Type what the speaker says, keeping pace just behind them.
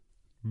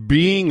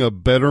Being a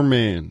Better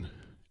Man,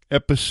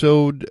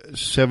 Episode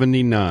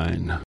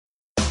 79.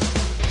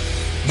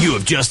 You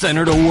have just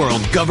entered a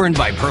world governed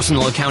by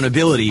personal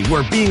accountability,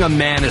 where being a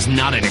man is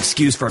not an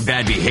excuse for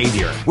bad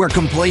behavior, where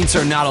complaints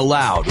are not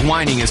allowed,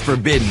 whining is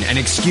forbidden, and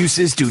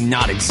excuses do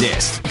not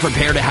exist.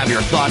 Prepare to have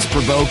your thoughts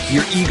provoked,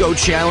 your ego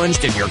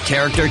challenged, and your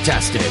character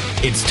tested.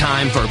 It's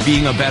time for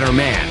Being a Better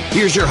Man.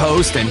 Here's your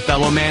host and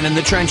fellow man in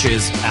the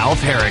trenches, Alf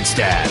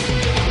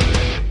Herigstad.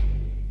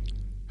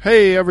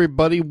 Hey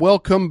everybody,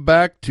 welcome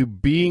back to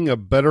Being a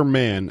Better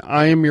Man.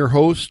 I am your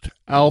host,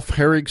 Alf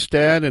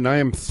Herigstad, and I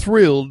am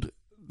thrilled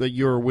that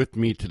you're with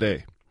me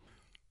today.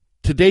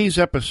 Today's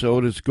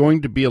episode is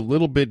going to be a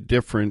little bit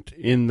different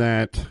in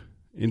that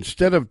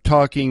instead of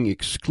talking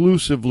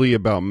exclusively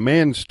about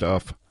man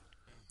stuff,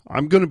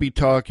 I'm going to be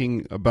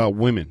talking about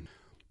women.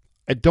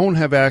 I don't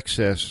have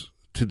access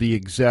to the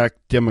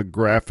exact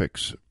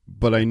demographics,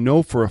 but I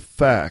know for a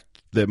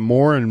fact that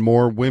more and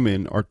more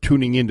women are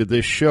tuning into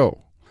this show.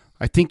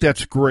 I think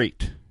that's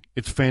great.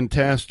 It's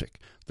fantastic.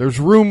 There's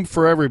room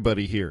for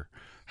everybody here.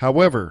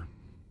 However,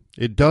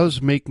 it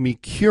does make me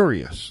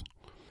curious.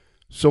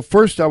 So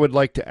first I would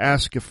like to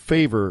ask a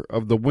favor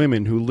of the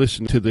women who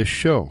listen to this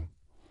show.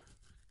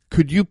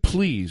 Could you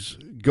please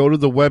go to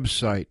the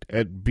website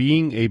at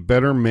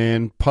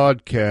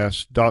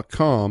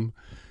beingabettermanpodcast.com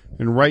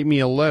and write me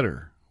a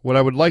letter? What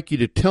I would like you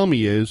to tell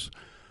me is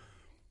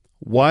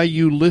why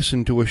you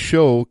listen to a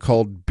show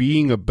called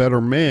Being a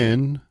Better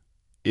Man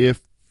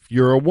if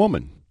you're a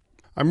woman.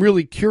 I'm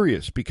really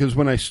curious because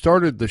when I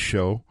started the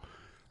show,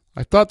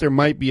 I thought there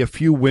might be a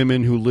few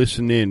women who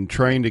listen in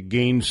trying to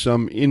gain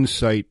some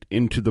insight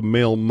into the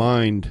male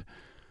mind,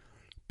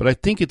 but I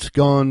think it's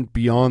gone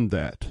beyond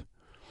that.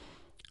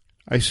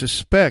 I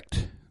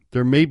suspect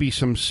there may be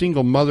some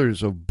single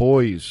mothers of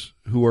boys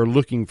who are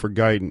looking for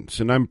guidance,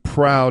 and I'm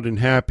proud and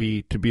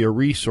happy to be a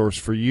resource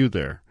for you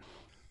there.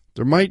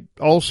 There might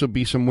also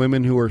be some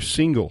women who are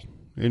single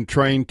and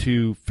trying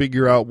to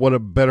figure out what a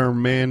better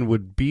man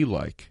would be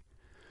like.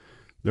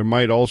 There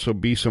might also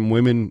be some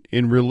women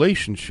in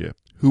relationship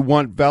who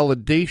want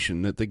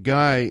validation that the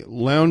guy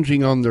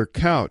lounging on their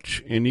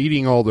couch and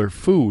eating all their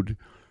food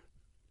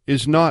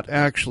is not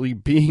actually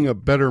being a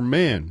better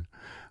man.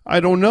 I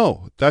don't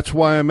know. That's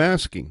why I'm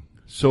asking.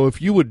 So if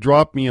you would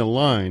drop me a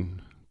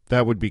line,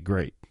 that would be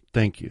great.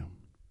 Thank you.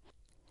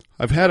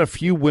 I've had a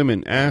few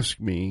women ask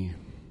me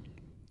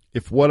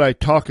if what I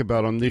talk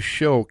about on this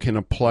show can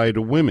apply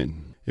to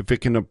women, if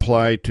it can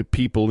apply to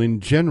people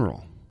in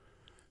general.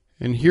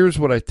 And here's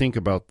what I think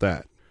about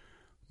that.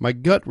 My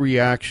gut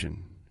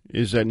reaction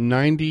is that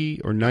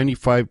 90 or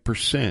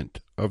 95%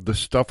 of the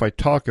stuff I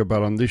talk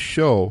about on this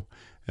show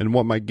and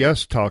what my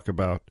guests talk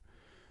about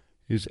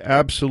is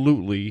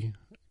absolutely,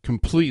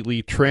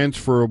 completely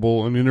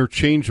transferable and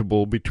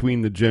interchangeable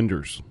between the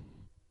genders.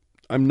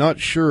 I'm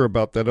not sure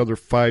about that other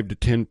 5 to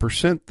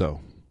 10%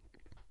 though.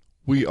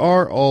 We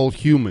are all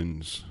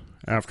humans,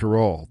 after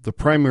all, the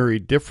primary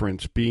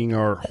difference being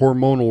our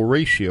hormonal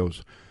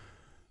ratios.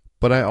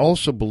 But I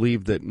also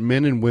believe that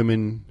men and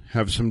women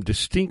have some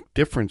distinct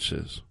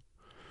differences,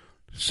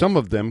 some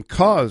of them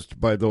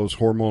caused by those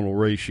hormonal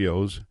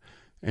ratios,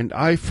 and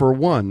I, for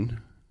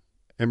one,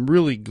 am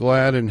really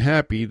glad and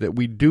happy that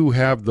we do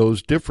have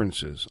those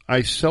differences.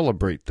 I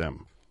celebrate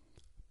them.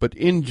 But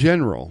in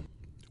general,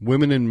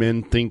 women and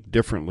men think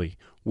differently.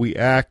 We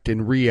act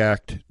and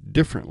react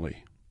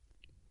differently.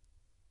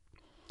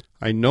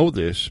 I know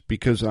this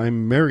because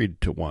I'm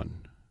married to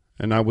one,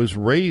 and I was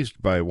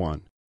raised by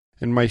one,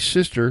 and my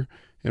sister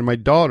and my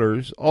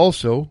daughters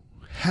also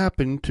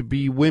happen to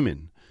be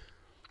women.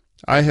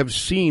 I have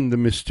seen the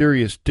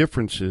mysterious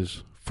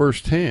differences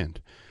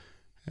firsthand,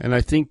 and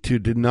I think to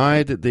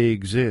deny that they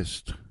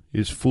exist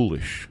is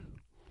foolish.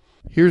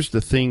 Here's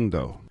the thing,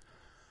 though.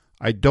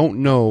 I don't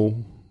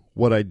know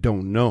what I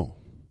don't know.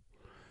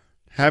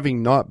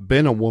 Having not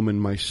been a woman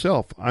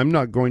myself, I'm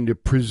not going to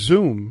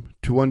presume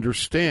to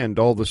understand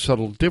all the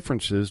subtle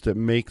differences that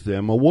make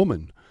them a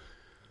woman.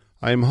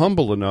 I am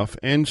humble enough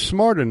and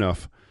smart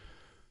enough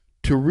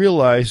to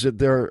realize that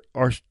there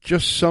are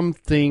just some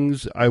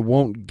things I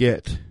won't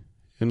get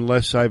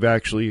unless I've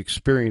actually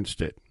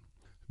experienced it.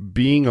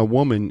 Being a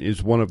woman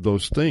is one of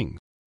those things.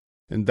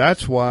 And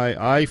that's why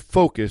I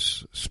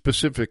focus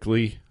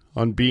specifically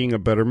on being a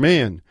better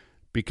man,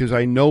 because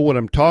I know what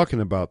I'm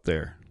talking about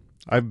there.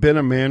 I've been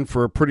a man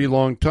for a pretty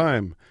long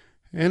time,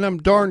 and I'm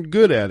darn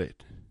good at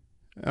it.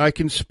 I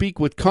can speak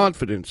with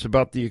confidence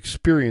about the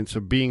experience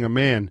of being a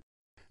man,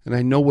 and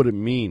I know what it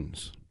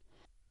means.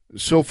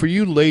 So for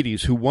you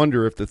ladies who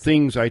wonder if the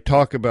things I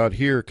talk about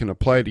here can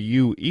apply to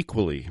you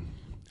equally,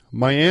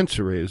 my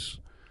answer is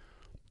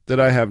that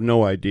I have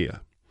no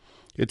idea.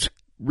 It's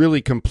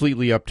really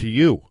completely up to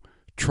you.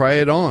 Try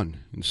it on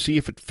and see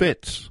if it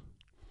fits.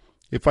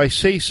 If I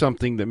say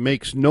something that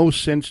makes no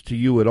sense to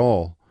you at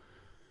all,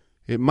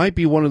 it might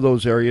be one of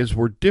those areas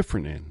we're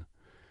different in.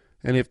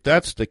 And if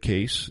that's the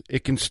case,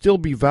 it can still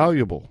be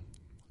valuable,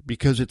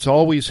 because it's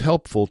always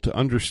helpful to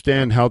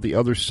understand how the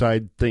other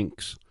side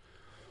thinks.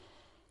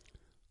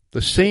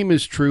 The same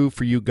is true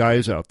for you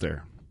guys out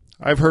there.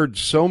 I've heard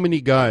so many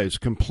guys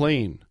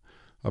complain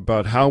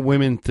about how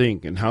women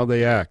think and how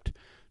they act.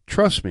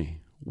 Trust me,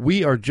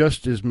 we are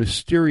just as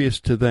mysterious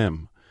to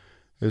them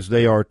as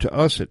they are to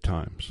us at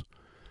times.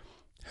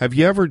 Have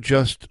you ever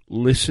just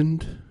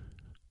listened,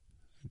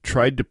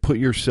 tried to put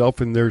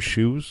yourself in their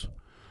shoes?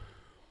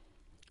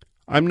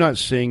 I'm not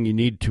saying you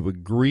need to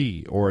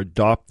agree or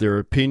adopt their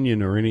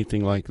opinion or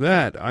anything like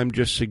that. I'm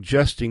just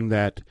suggesting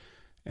that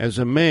as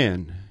a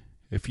man,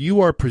 if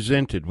you are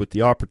presented with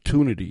the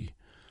opportunity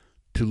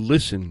to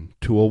listen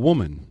to a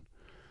woman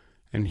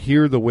and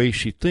hear the way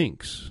she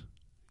thinks,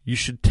 you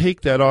should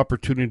take that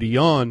opportunity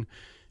on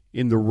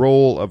in the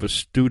role of a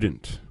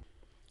student.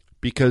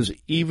 Because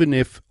even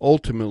if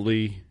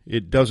ultimately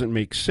it doesn't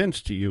make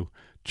sense to you,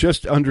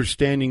 just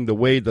understanding the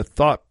way the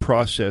thought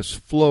process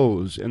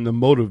flows and the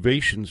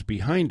motivations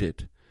behind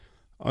it,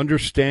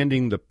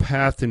 understanding the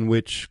path in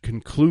which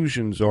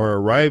conclusions are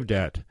arrived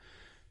at,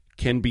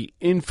 can be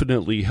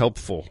infinitely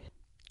helpful.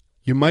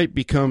 You might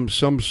become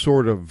some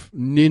sort of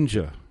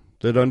ninja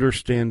that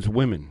understands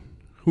women.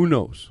 Who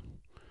knows?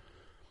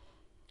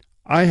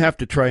 I have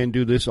to try and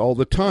do this all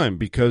the time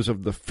because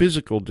of the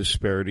physical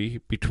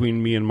disparity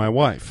between me and my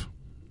wife.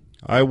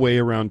 I weigh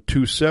around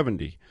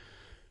 270.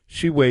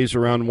 She weighs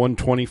around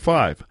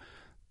 125.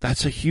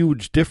 That's a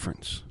huge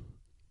difference.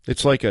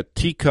 It's like a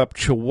teacup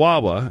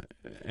Chihuahua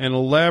and a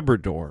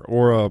Labrador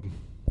or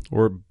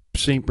a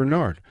St.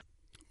 Bernard.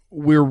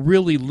 We're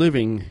really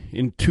living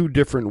in two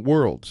different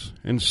worlds,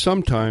 and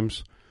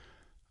sometimes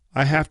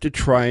I have to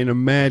try and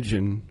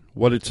imagine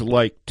what it's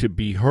like to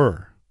be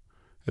her.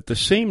 At the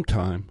same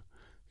time,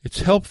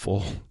 it's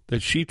helpful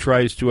that she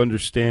tries to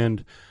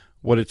understand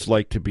what it's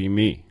like to be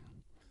me.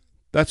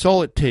 That's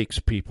all it takes,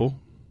 people.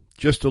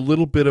 Just a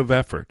little bit of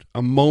effort,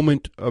 a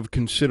moment of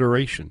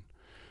consideration.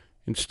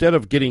 Instead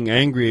of getting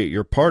angry at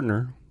your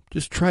partner,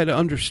 just try to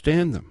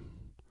understand them.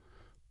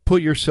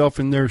 Put yourself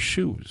in their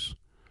shoes.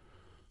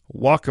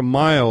 Walk a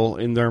mile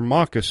in their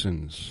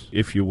moccasins,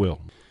 if you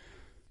will.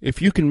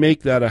 If you can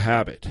make that a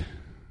habit,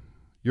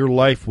 your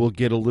life will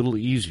get a little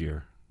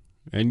easier,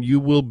 and you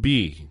will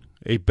be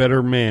a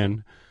better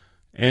man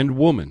and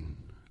woman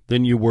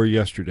than you were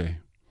yesterday.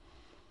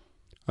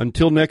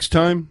 Until next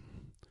time,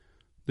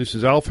 this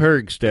is Alf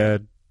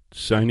Herigstad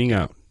signing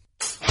out.